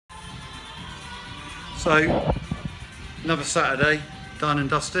So another Saturday done and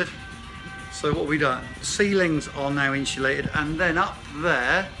dusted. So what have we done? Ceilings are now insulated, and then up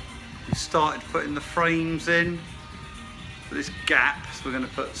there we started putting the frames in for this gap. So we're going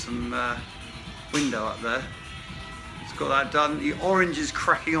to put some window up there. It's got that done. The orange is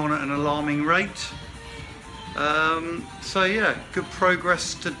cracking on at an alarming rate. So yeah, good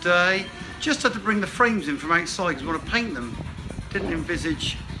progress today. Just had to bring the frames in from outside because we want to paint them. Didn't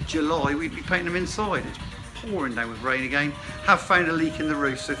envisage July we'd be painting them inside. It's pouring down with rain again. Have found a leak in the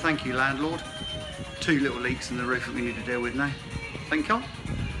roof, so thank you, landlord. 2 little leaks in the roof that we need to deal with now. Thank you.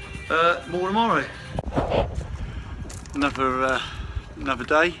 More tomorrow. Another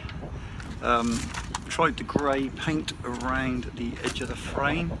day. Tried the grey paint around the edge of the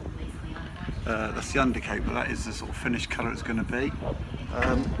frame. That's the undercoat, but that is the sort of finished colour it's going to be.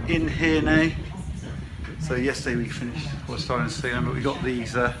 In here now. So yesterday we finished what's starting to see them, but we got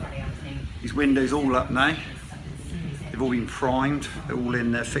these windows all up now. They've all been primed. They're all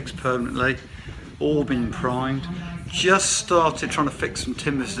in there, fixed permanently. All been primed. Just started trying to fix some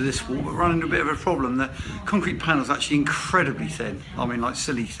timbers to this wall, but running into a bit of a problem. The concrete panel's actually incredibly thin. I mean, like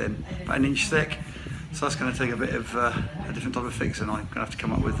silly thin, about 1 inch thick. So that's going to take a bit of a different type of fixing I'm going to have to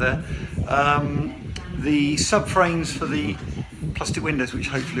come up with there. The subframes for the plastic windows, which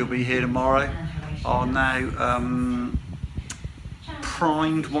hopefully will be here tomorrow, are now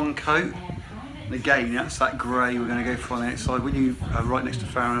primed 1 coat. And again, that's that grey we're going to go for on the outside. When you are right next to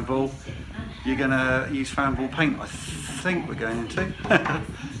Farrow & Ball, you're going to use Farrow & Ball paint, I think we're going into.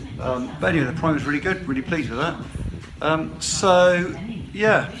 But anyway, the primer's really good, really pleased with that. So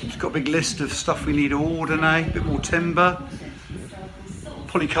yeah, it's got a big list of stuff we need to order now, a bit more timber,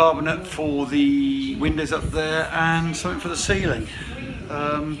 polycarbonate for the windows up there, and something for the ceiling.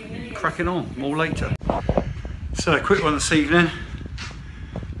 Cracking on, more later. So a quick one this evening.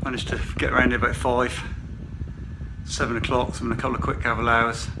 Managed to get around here about 7 o'clock, so I'm in a couple of quick travel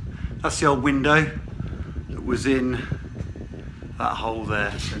hours. That's the old window that was in that hole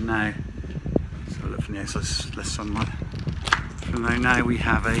there. So now, let's have a look from the outside, less sunlight. So now we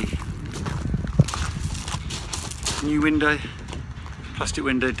have a new window, plastic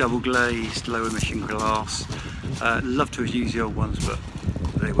window, double glazed, low emission glass. Love to have used the old ones, but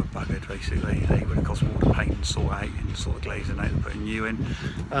they were buggered basically. They would have cost more to paint and sort out and sort the glazing out and put a new in.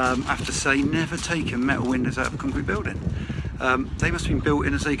 I have to say, never taken metal windows out of a concrete building. They must have been built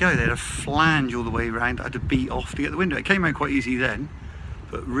in as they go. They had a flange all the way around. I had to beat off to get the window. It came out quite easy then,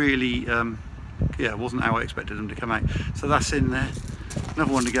 but really, yeah, it wasn't how I expected them to come out. So that's in there.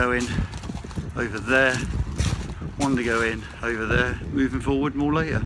 Another one to go in over there. One to go in over there. Moving forward more later.